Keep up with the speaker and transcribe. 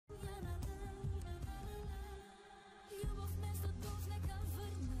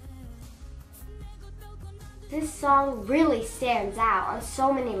This song really stands out on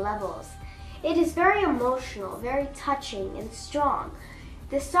so many levels. It is very emotional, very touching and strong.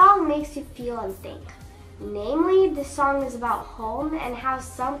 The song makes you feel and think. Namely, this song is about home and how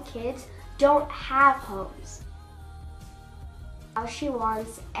some kids don't have homes. How she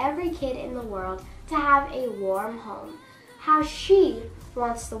wants every kid in the world to have a warm home. How she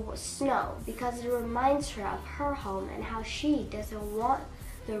wants the snow because it reminds her of her home, and how she doesn't want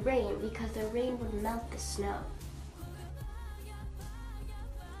the rain because the rain would melt the snow.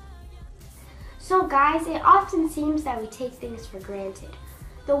 So guys, it often seems that we take things for granted.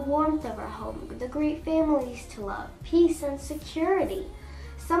 The warmth of our home, the great families to love, peace and security.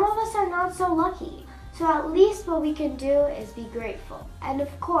 Some of us are not so lucky, so at least what we can do is be grateful. And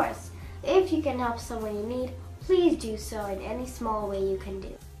of course, if you can help someone in need, please do so in any small way you can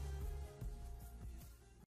do.